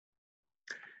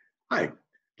Hi, I'd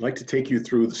like to take you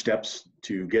through the steps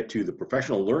to get to the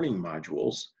professional learning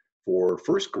modules for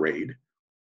first grade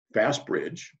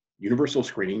FASTBridge Universal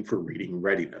Screening for Reading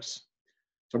Readiness.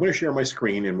 So I'm going to share my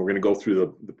screen and we're going to go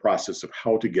through the process of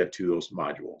how to get to those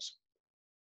modules.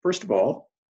 First of all,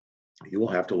 you will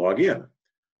have to log in. I'm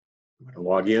going to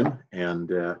log in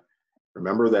and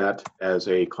remember that as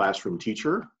a classroom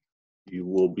teacher, you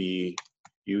will be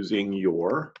using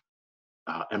your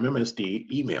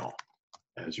MMSD email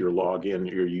as your login,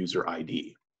 your user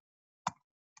ID.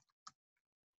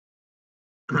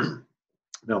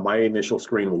 Now, my initial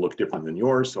screen will look different than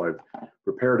yours, so I've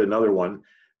prepared another one.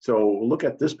 So we'll look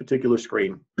at this particular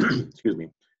screen, excuse me,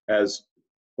 as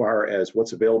far as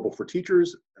what's available for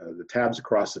teachers, the tabs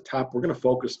across the top. We're going to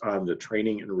focus on the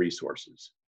training and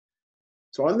resources.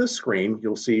 So on this screen,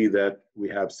 you'll see that we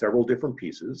have several different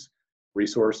pieces: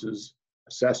 resources,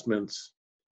 assessments,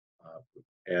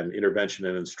 and intervention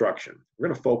and instruction. We're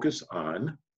going to focus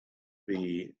on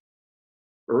the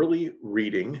early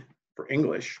reading for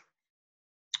English,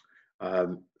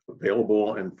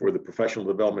 available, and for the professional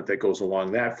development that goes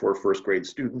along that for first grade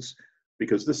students,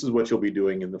 because this is what you'll be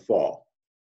doing in the fall.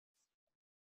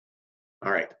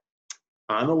 All right,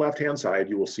 on the left-hand side,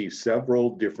 you will see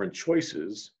several different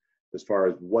choices as far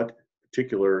as what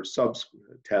particular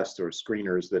sub-tests or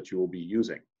screeners that you will be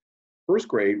using. First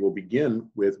grade will begin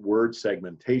with word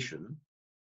segmentation,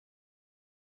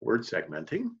 word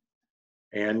segmenting,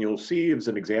 and you'll see as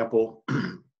an example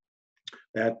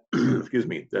that, excuse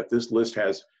me, that this list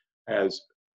has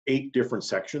 8 different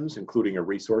sections, including a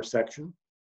resource section.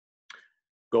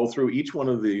 Go through each one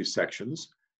of these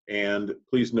sections, and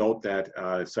please note that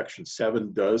section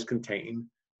 7 does contain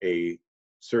a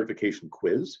certification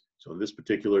quiz. So in this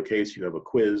particular case, you have a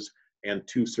quiz and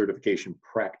 2 certification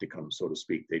practicums, so to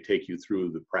speak. They take you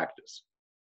through the practice.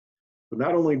 So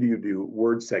not only do you do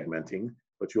word segmenting,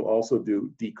 but you'll also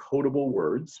do decodable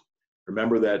words.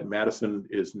 Remember that Madison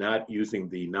is not using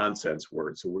the nonsense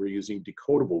words, so we're using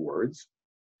decodable words.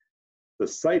 The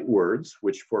sight words,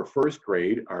 which for first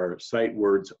grade are sight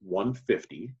words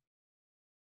 150,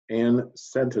 and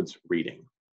sentence reading.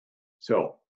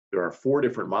 So there are 4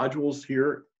 different modules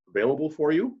here available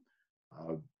for you.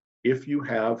 If you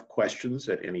have questions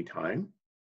at any time,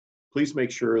 please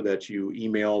make sure that you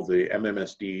email the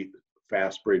MMSD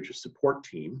FASTBridge support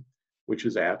team, which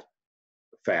is at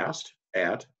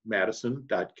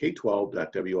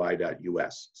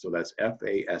fast@madison.k12.wi.us. So that's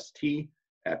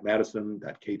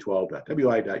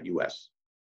fast@madison.k12.wi.us.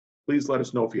 Please let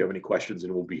us know if you have any questions,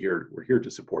 and we're here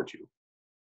to support you.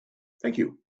 Thank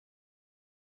you.